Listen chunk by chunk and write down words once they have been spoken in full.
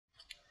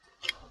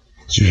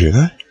Did you hear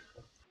that?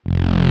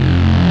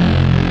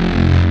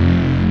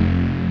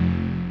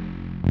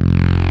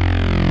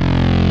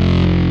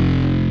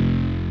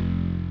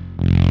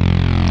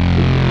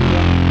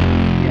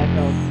 Yeah,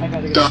 no, I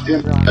gotta go.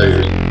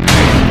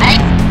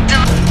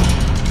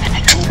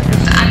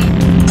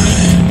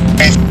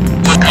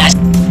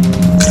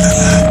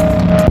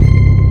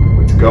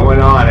 What's going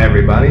on,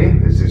 everybody?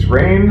 This is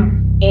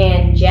Rain.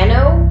 And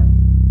Jeno.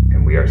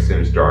 And we are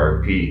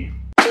Simstar RP.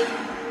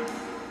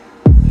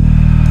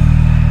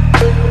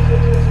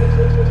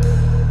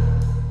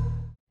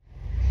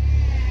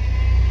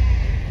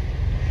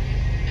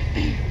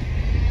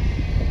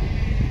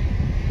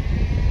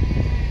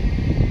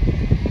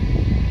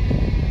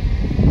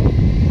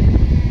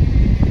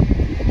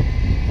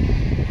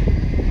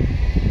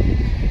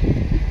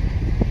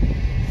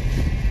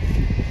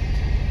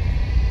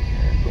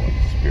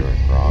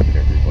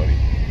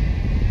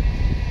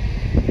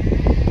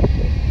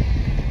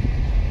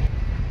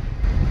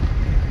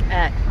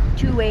 At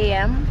 2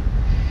 a.m.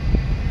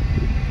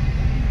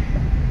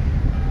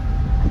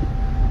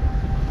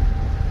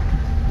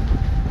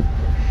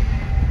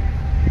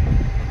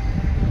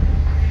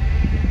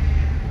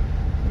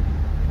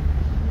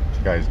 If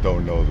you guys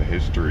don't know the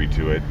history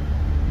to it,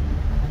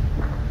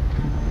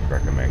 I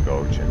recommend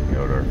go checking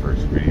out our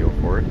first video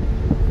for it.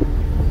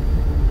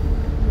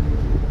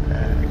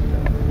 And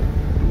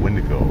the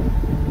Wendigo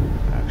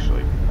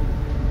actually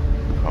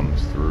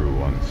comes through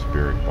on the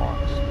spirit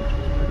box, which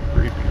was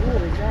pretty creepy.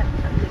 Oh, is that? I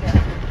think I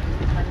have to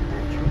climb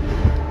that tree.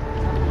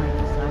 Something like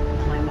this. I have to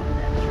climb up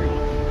that tree.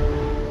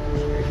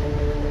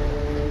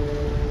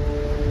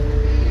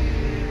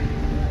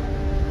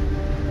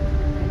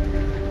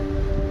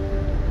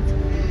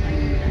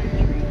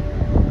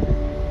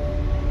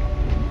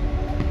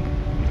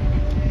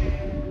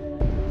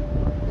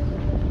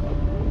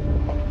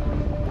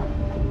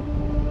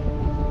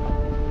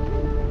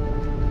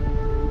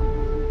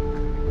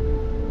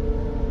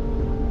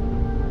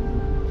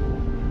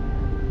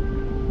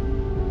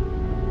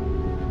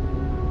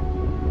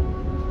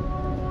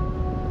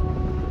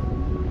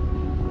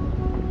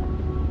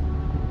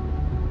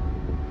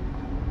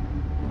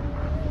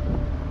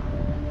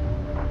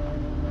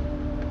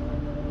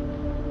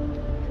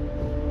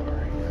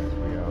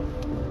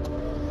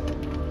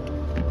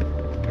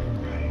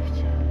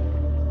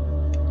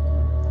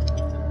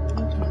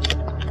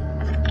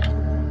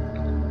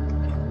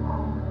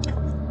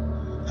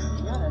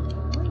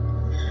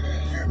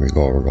 Here we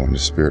go, we're going to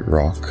Spirit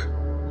Rock.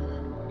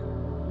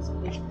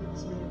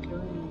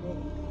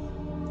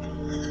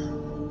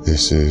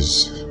 This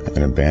is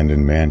an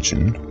abandoned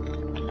mansion.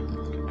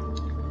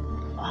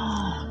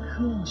 Oh,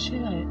 cool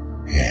shit.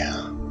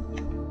 Yeah,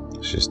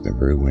 it's just the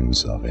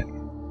ruins of it.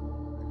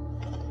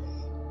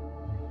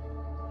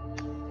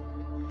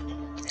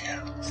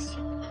 Yeah.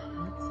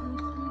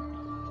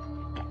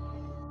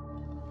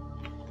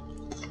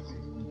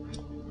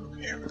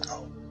 Here we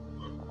go.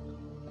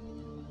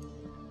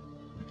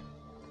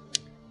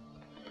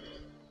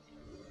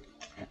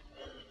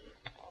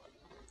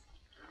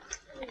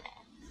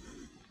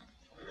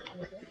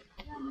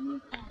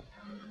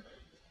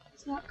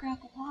 It's not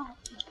crackle hot.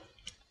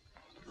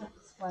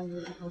 That's why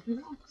we don't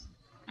open rocks.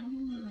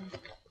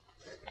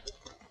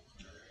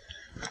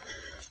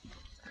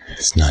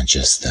 It's not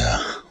just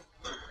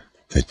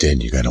the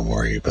dead you gotta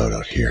worry about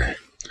out here.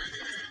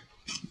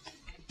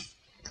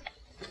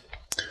 You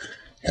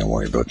gotta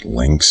worry about the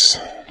lynx,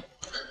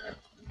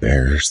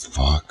 bears, the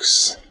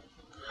fox,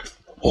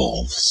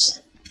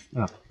 wolves.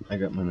 Oh, I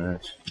got my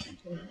match.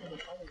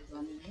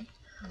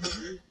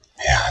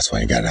 Yeah, that's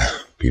why you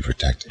gotta be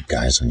protected,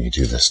 guys, when you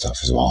do this stuff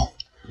as well.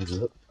 Is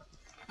it?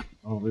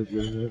 Always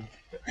good.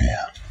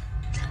 Yeah.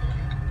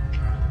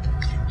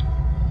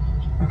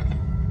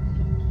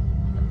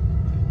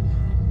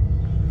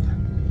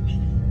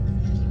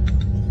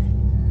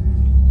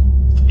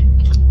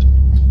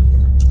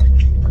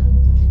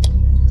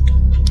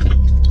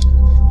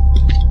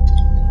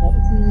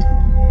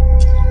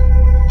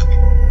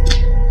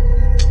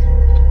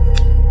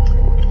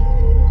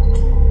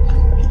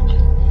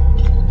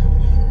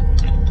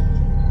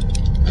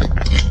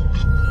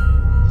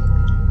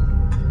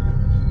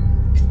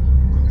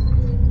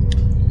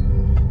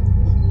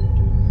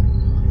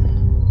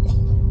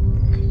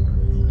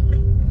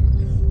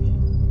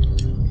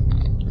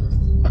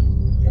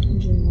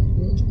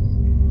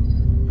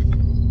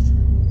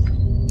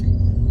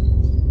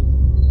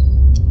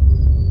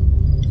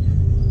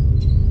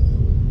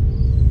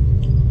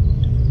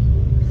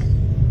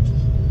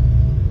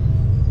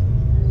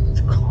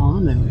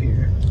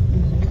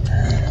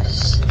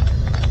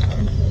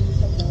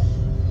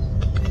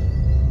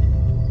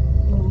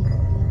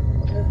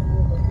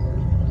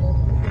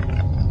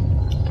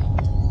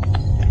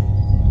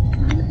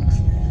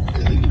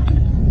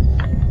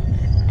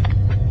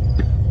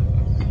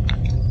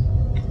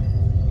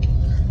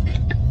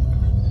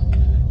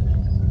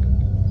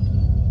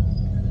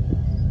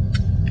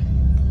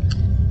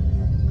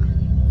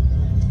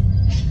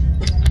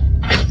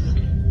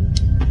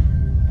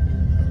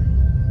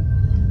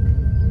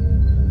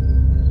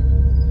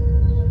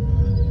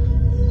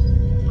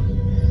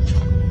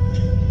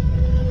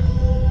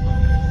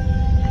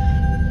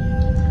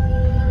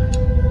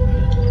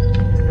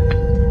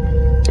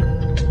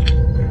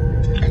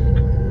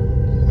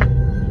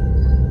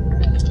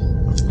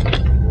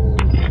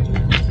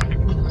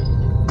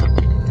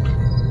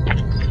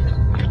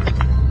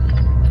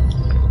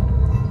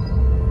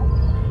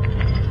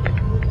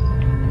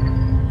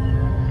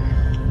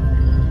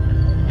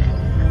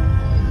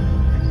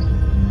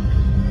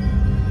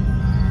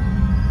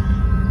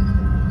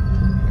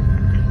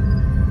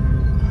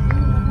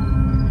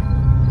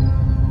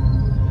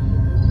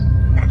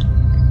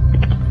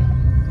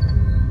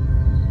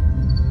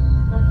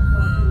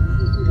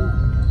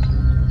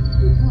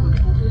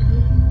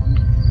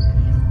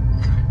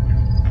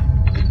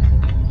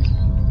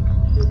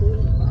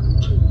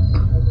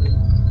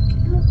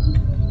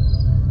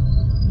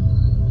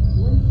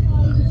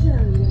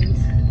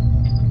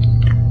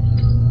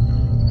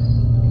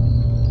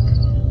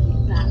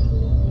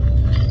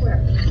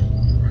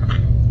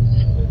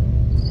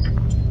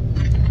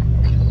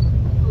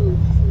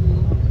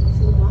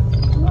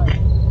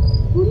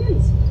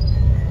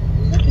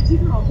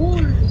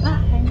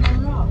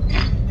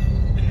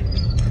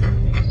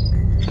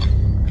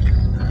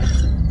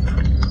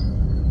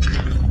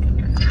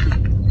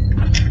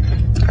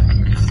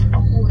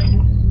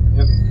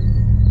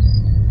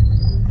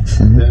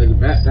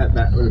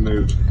 that would have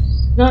moved.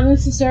 Not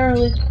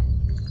necessarily.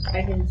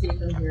 I can see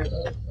from here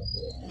though.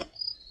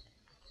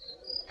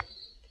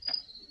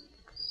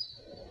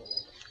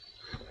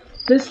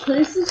 This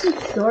place is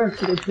just dark,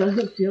 but it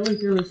doesn't feel like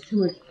there was too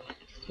much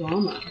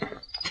drama.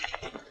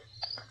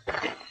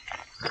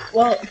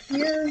 Well,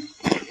 here,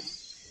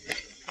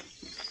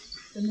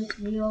 the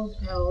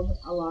McNeils held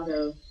a lot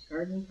of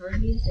garden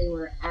parties. They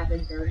were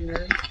avid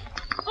gardeners.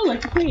 Oh,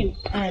 like the Queen.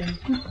 And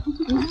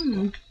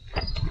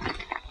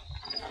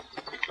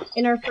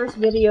in our first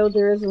video,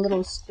 there is a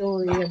little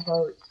story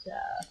about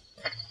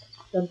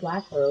the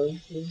black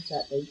roses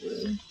that they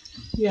grew.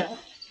 Yeah.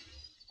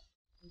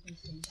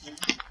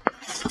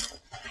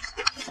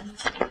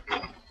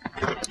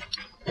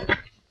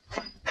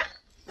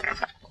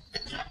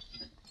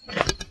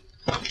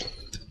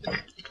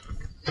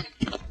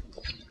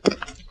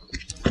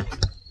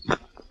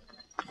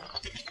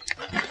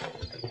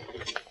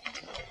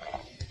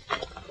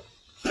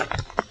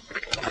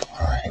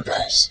 Alright,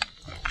 guys.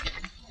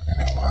 We're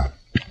gonna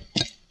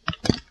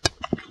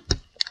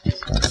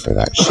look for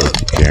that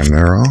shaky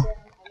camera.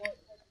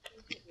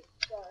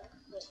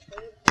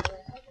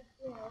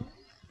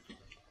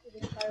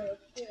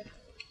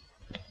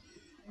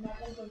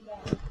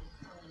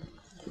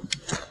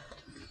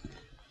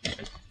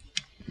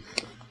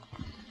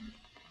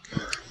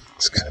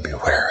 It's gonna be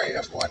wary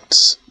of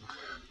what's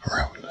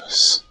around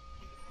us.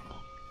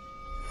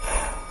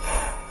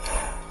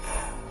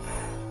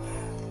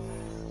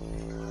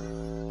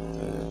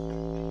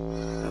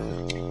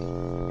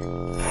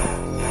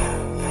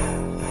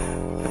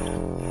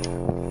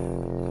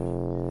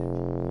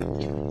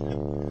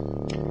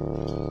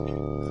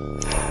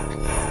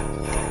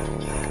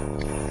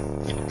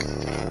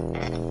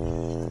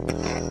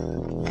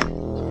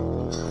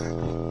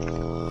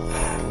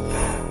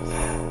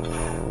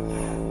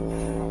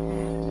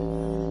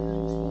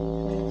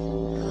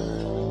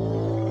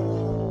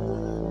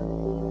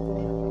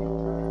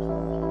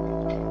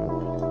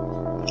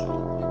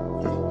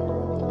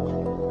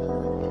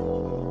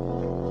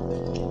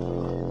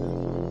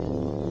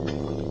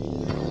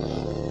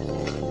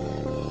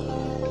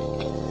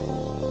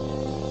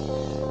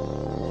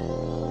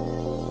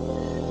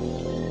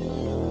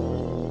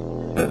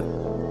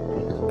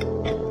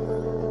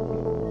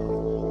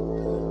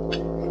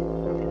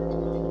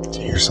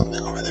 Here's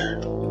something over there. I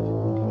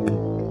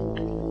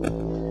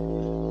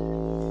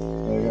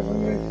got my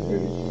knife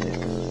ready.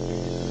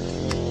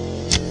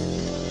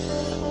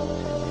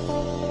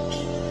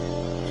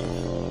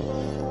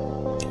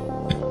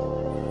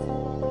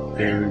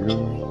 There we go.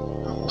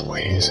 What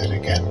way is it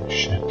again?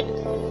 Shit.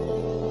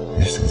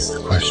 This is the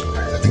question,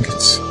 guys. I think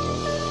it's...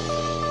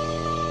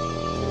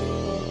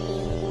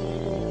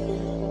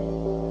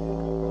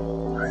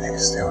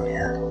 down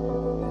here.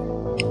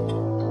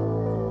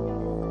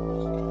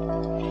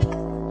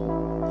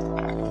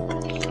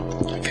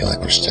 I feel like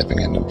we're stepping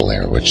into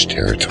Blair Witch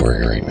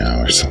territory right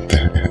now or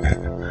something.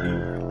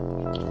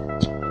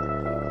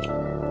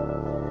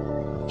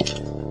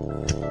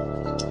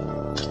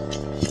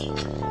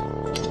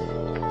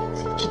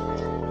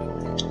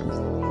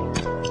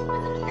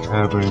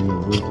 Cabin in the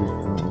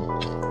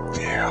woods.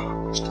 Yeah.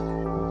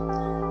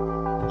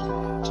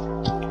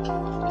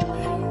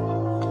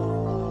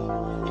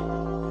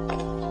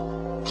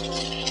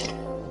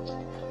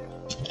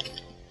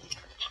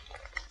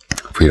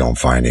 If we don't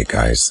find it,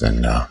 guys,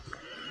 then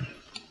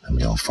we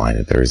don't find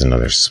it. There is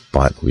another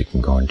spot we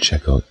can go and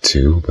check out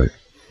too, but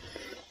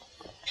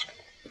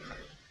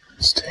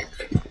let's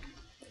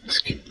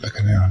keep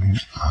looking down here.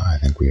 I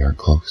think we are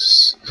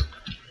close.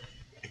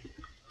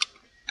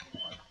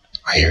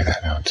 I hear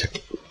that now too.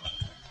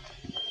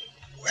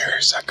 Where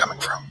is that coming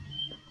from?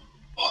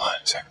 Hold on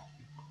a second.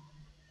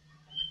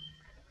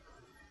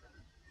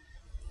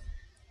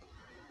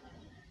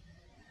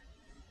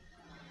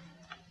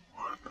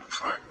 What the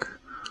fuck?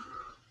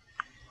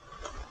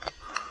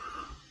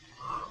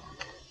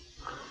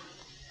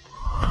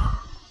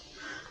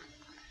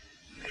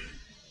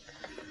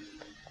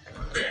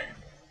 Okay.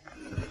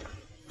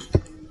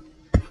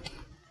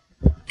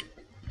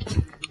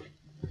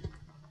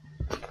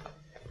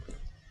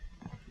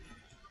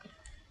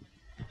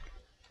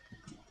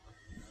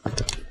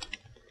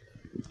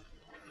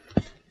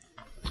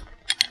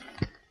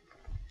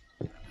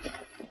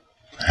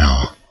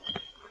 Now,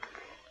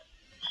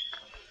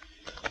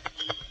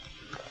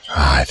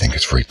 I think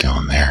it's right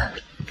down there.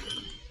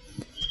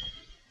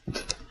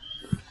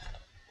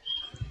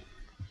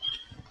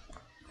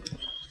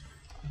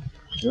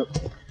 Yep.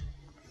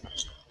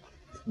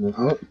 That's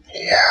it.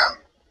 Yeah.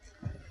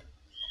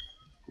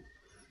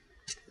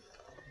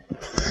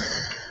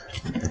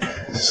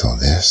 So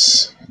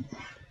this.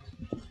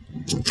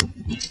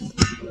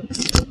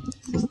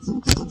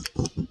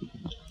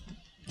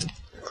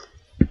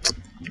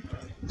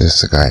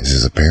 This, guys,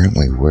 is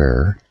apparently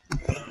where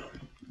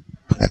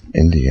that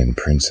Indian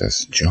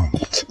princess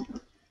jumped.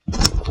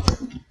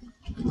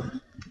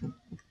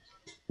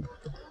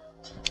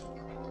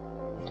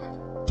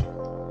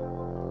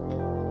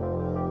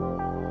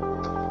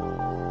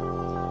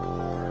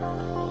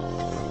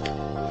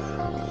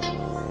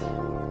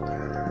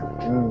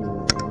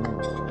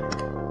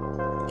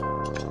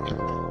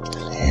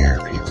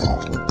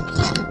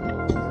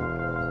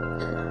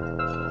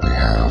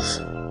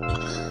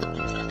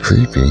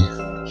 creepy.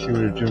 She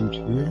would have jumped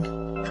here.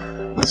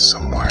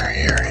 Somewhere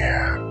here,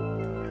 yeah.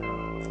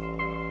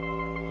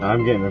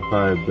 I'm getting a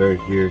vibe right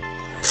here.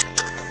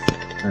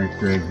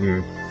 Like right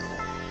here.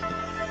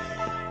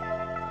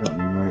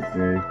 Something right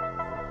there.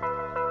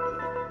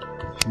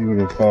 She would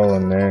have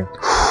fallen there.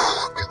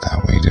 Look at that.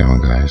 What are you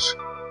doing, guys?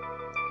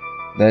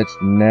 That's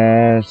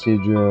nasty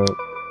drop.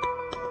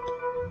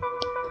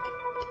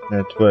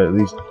 That's what, at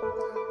least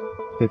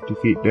 50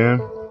 feet down?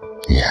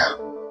 Yeah.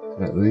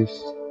 At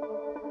least.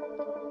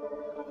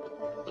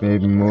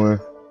 Maybe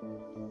more.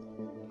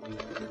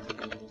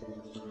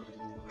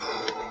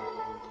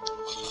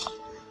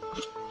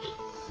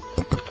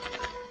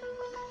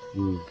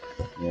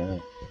 Yeah.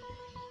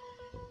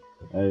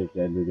 I just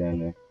gotta go down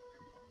there.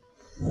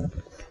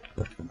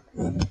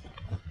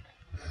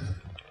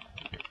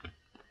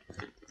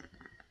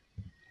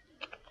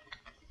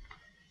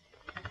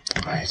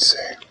 I'd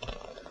say.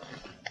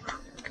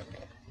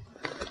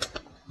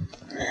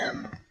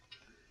 Man.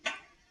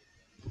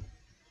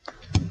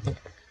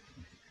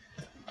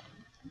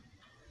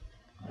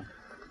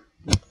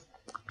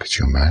 Could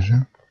you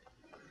imagine?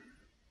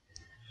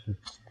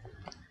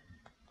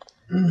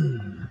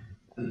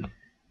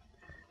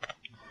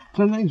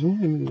 Something's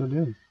wanting me to go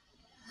down.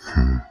 I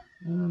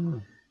don't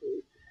know.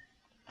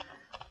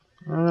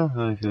 I don't know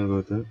how I feel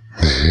about that.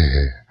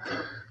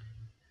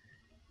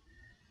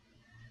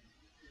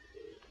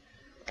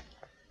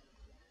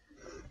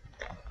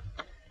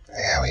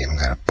 Yeah, we even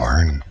got a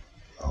barn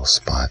little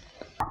spot.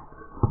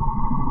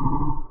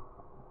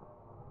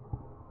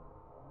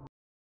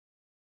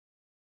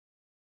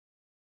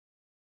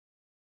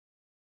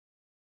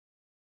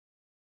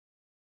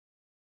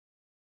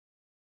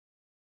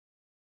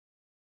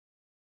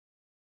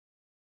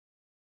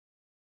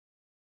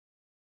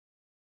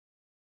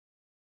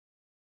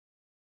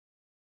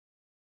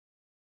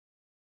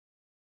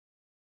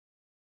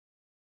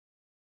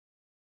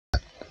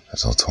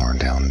 That's all torn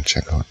down and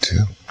check out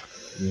too.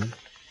 Yeah.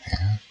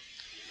 Yeah.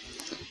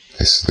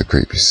 This is the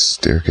creepiest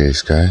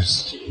staircase,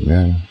 guys.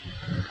 Yeah.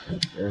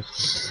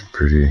 It's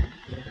pretty.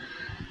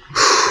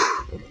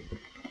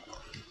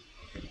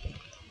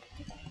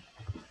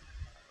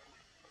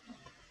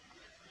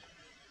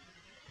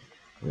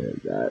 Yeah,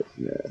 that's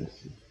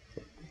nasty.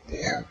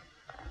 Yeah.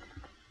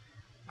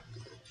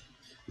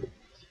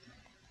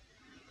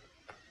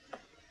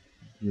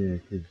 Yeah,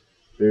 because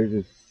there's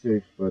a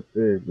safe spot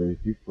there, but if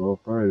you fall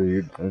farther,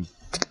 you're done.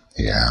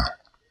 Yeah.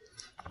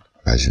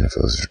 Imagine if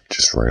it was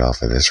just right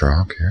off of this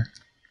rock here.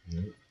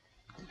 Yeah.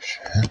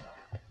 Shit.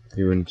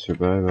 You wouldn't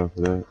survive off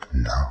of that.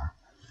 No.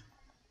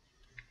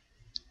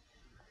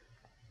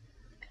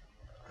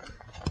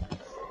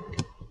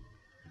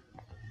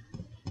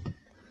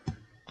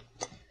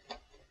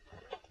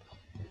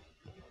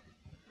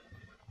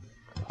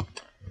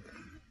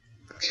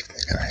 I keep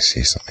thinking I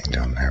see something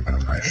down there, but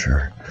I'm not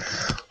sure.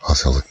 I'll have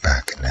to look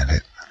back and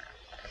edit.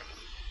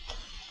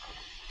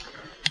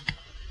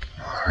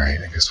 Alright,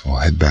 I guess we'll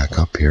head back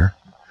up here.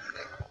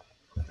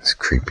 This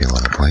creepy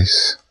little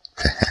place.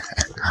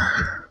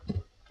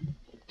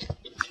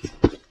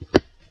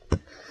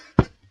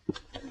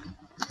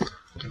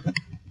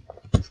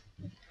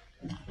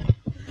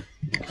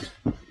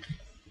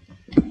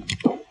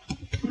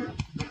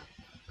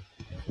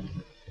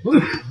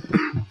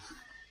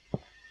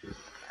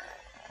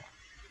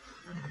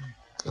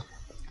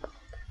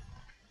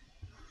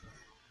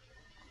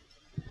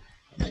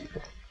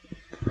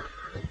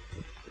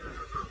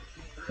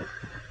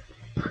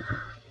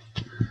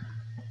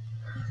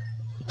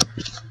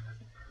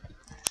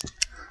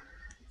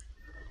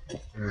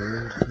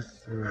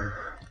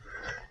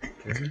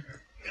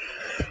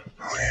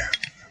 Oh yeah.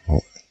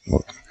 Well,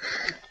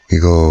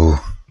 you go.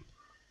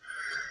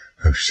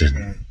 Oh shit.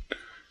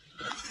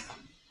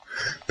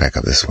 Back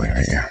up this way,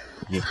 right? Yeah.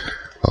 Yeah.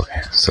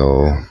 Okay,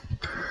 so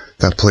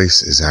that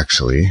place is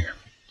actually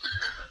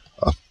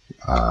up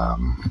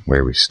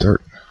where we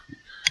start.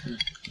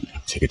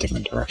 Take a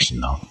different direction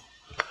though.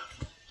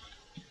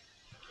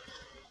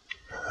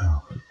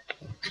 Oh.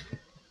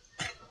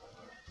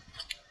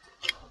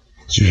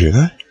 Did you hear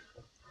that?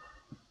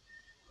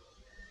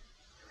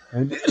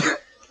 I did.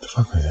 What the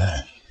fuck was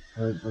that?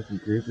 That's fucking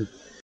creepy.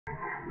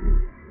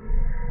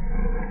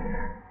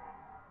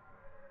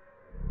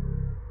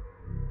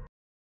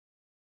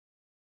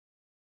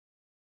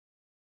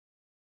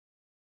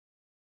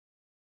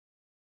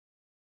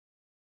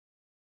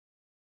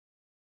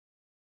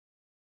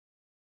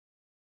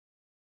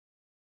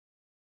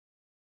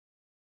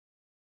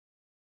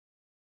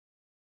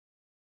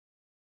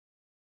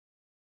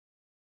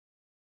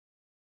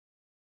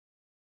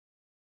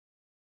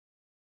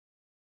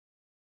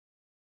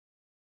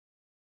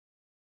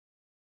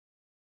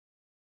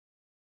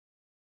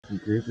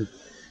 Creepy.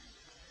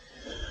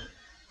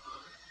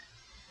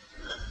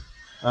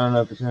 I don't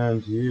know if it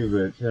sounded to you, but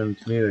it sounded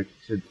to me like it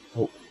said,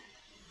 oh.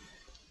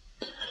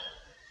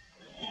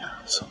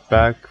 Yeah, so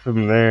Back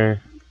from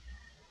there.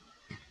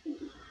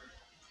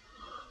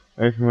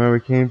 Right from where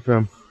we came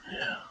from.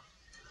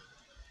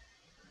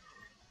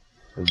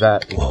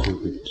 That is whoa.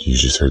 creepy. You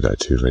just heard that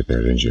too right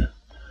there, didn't you?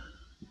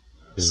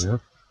 Yeah.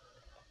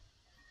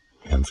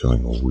 I'm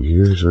feeling a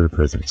weird sort of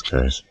presence,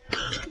 guys.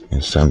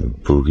 It's time to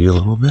boogie a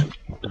little bit.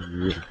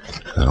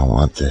 I don't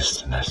want this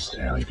to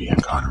necessarily be a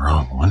gone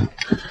wrong one.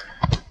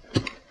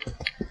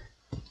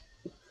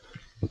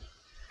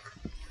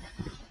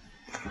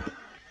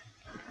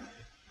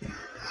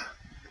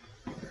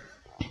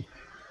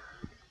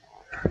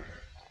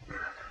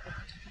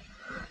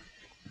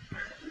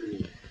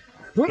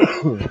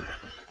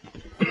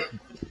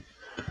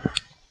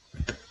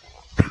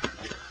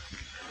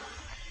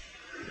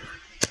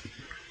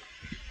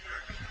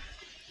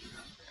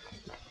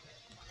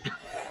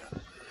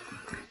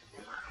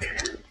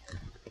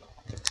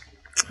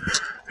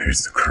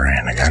 There's the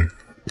Koran again.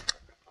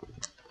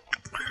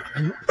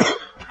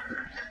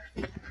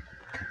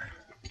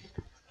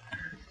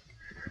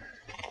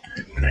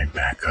 Right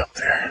back up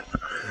there.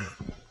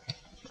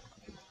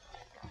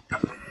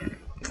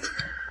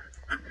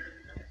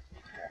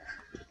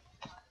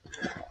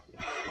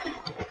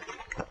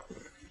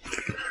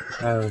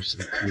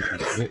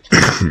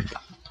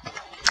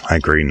 I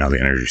agree. Now the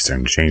energy's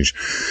starting to change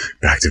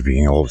back to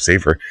being a little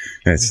safer.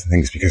 And I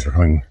think it's because we're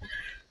going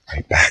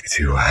right back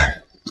to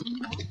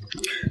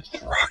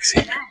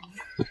Roxy.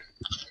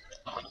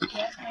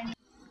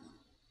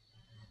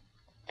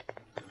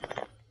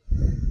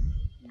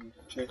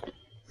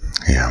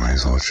 Yeah, might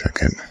as well check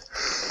it.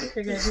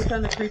 Okay guys, we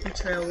found a creepy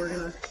trail. We're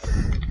gonna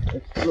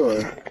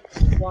Explore.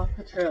 walk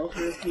the trail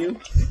through a few.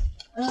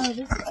 I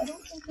don't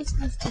think this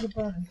goes to the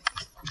barn.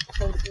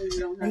 Hopefully we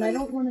don't have And I any.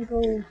 don't want to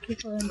go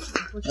deeper into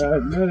the bush. No,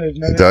 there's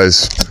It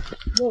does.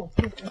 Whoa,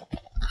 careful.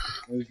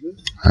 There's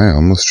this? I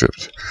almost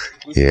tripped.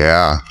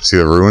 Yeah. See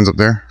the ruins up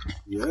there?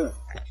 Yeah.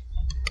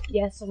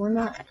 Yeah, so we're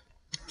not.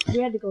 We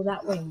had to go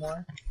that way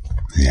more.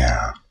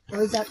 Yeah.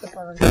 Or is that the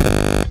barn? Or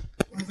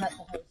is that the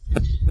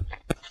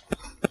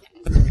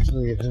house?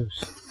 Actually, a house.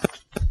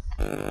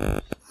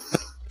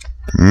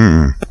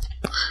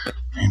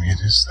 Maybe it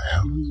is the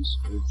house.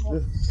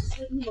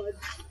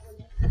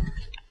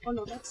 Oh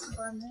no, that's the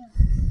barn there.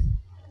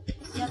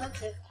 Yeah,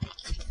 that's it.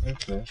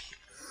 Okay.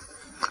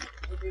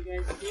 Okay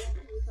guys,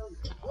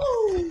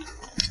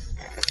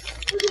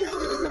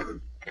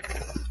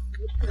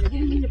 I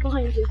didn't mean to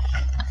blind you.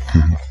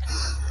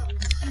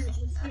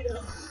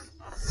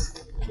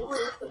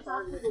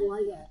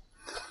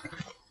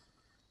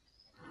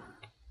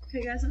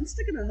 okay guys, I'm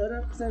sticking a hood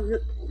up because I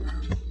really...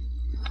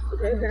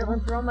 Okay, apparently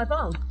I'm throwing my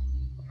phone.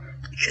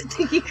 Good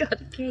thing you got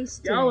a case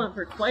too. Y'all went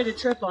for quite a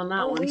trip on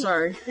that one, wait,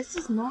 sorry. This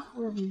is not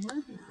where we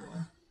were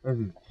before.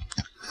 Mm-hmm.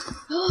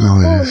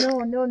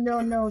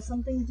 No.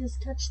 Something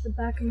just touched the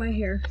back of my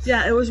hair.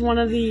 Yeah, it was one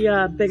of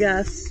the big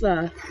ass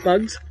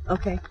bugs.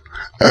 Okay.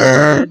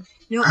 No,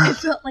 it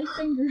felt like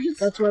fingers.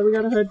 That's why we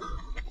got a hood.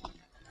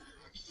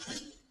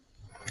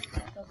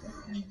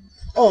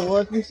 Oh, well,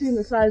 if you've seen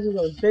the size of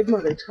those big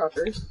mother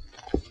truckers.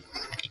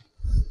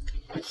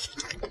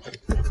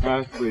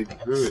 Halfway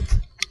through it.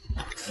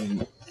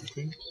 And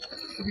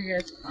Okay,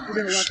 guys, we're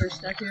gonna walk our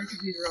stack here because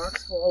these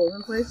rocks fall all over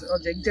the place. All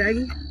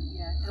jig-jaggy.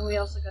 Yeah, and we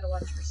also gotta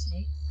watch for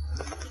snakes.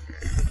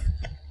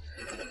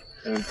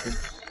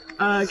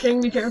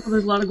 King, be careful.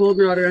 There's a lot of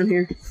goldenrod around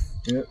here.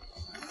 yep.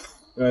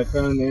 So I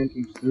found the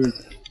entrance through.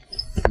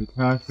 It's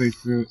halfway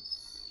through.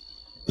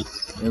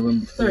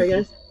 Everyone. Sorry,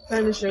 guys.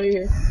 Trying to show you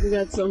here. We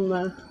got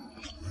some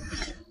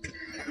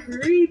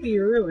creepy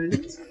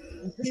ruins.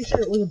 I'm pretty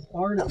sure it was a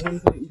barn at one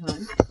point in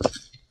time.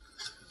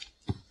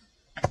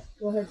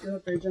 Go ahead, go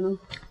up there, Jenna.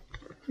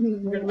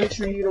 We're gonna make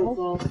sure you don't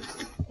fall.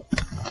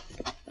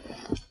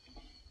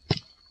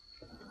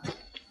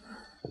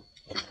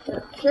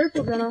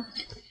 Careful, Jenna.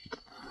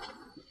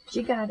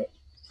 She got it.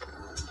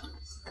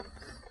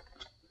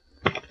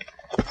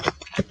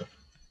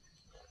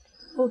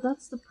 Oh,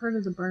 that's the part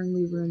of the barn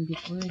we were in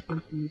before, I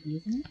think, maybe,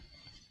 isn't it?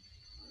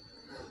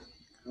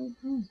 Oh,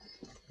 no.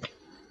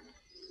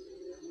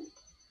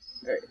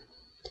 Alright.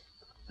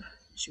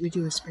 Should we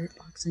do a spirit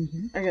box in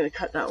here? I gotta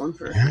cut that one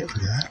for a Yeah, few. do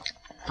that.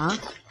 Huh?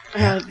 I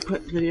had to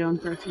put video on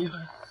for a few.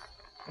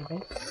 Okay.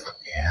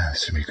 Yeah,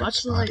 this should be a good Watch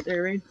the spot. light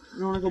there, Rain. You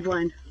don't wanna go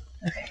blind.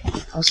 Okay,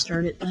 I'll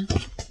start it then.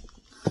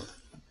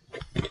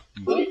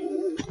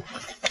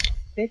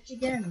 Bitch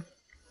again.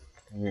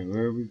 Alright,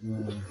 where are we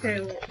going?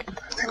 Okay, well,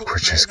 I think we're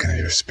just gonna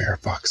do a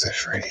spirit box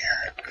that's right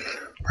here.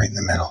 Right in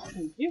the middle.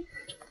 thank you.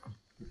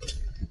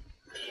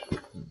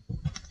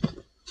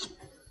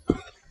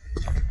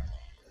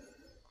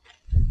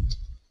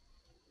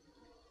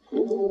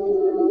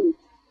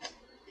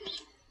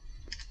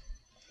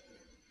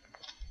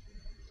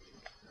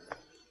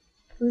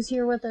 Who's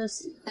here with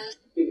us?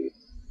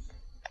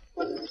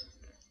 I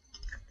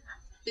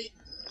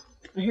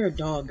hear a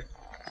dog.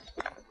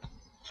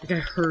 Like I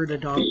heard a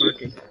dog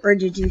barking. Or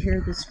did you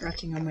hear the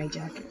scratching on my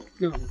jacket?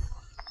 No.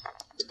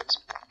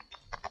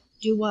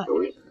 Do what?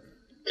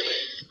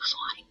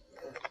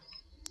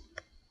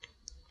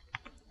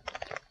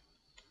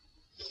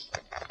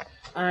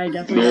 I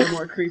definitely have a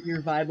more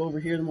creepier vibe over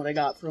here than what I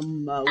got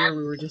from where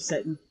we were just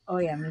sitting. Oh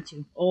yeah, me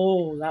too.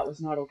 Oh, that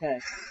was not okay.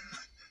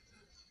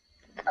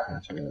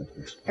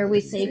 Are we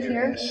safe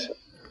here?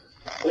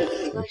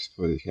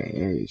 Explore this kind of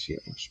area, see how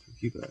much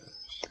spooky vibes.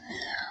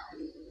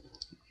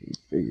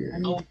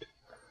 Oh,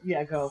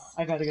 yeah, go.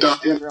 I gotta get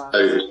off the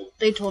ground.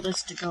 They told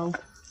us to go.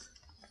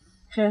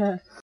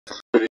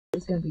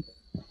 It's gonna be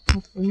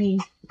tough for me.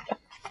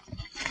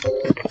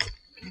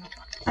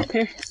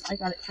 Here, I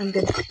got it. I'm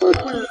good.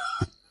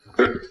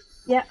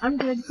 Yeah, I'm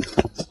good.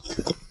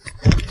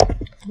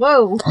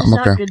 Whoa, it's I'm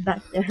not okay. good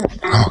back there.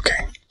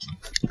 Okay.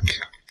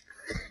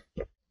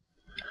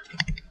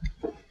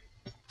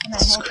 Can I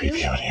It's help creepy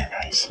you? out here,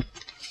 guys.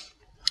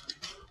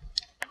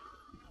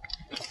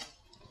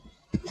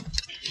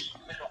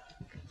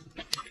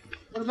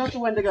 What about the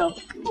Wendigo?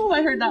 Oh,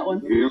 I heard that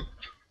one.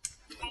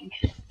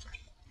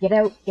 Get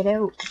out, get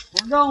out.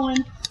 We're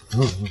going.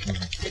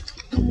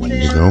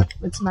 Wendigo?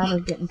 What's the matter?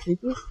 Getting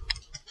creepy?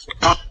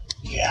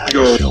 Yeah, I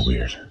just feel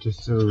weird.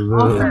 Just a Off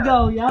little. we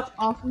go, yep,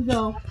 off we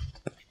go.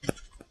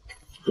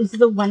 Is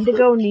the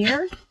Wendigo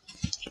near?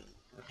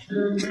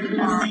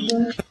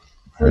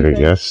 Heard it,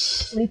 yes.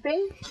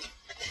 Sleeping?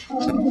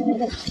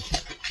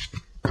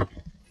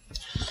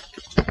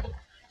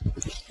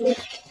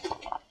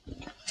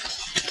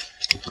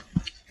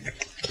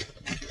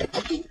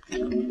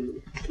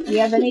 Do you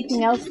have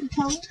anything else to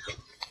tell me?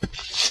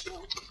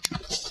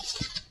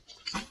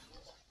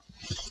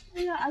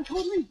 Yeah, I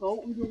totally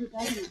vote and give it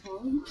back in the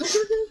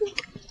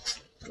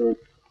phone.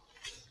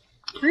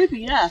 Creepy,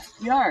 yeah,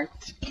 you are.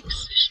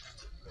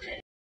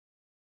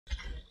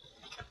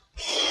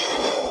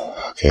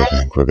 Okay, I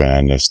think we're gonna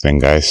end this thing,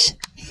 guys.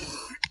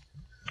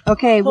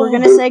 Okay, we're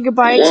gonna say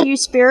goodbye to you,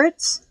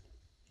 spirits.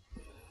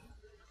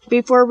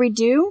 Before we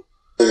do,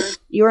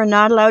 you are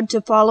not allowed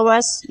to follow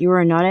us. You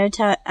are not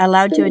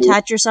allowed to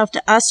attach yourself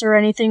to us or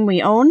anything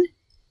we own.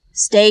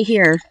 Stay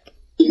here.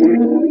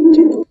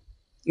 You're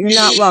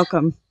not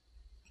welcome.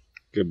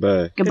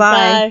 Goodbye.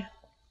 Goodbye.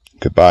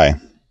 Goodbye.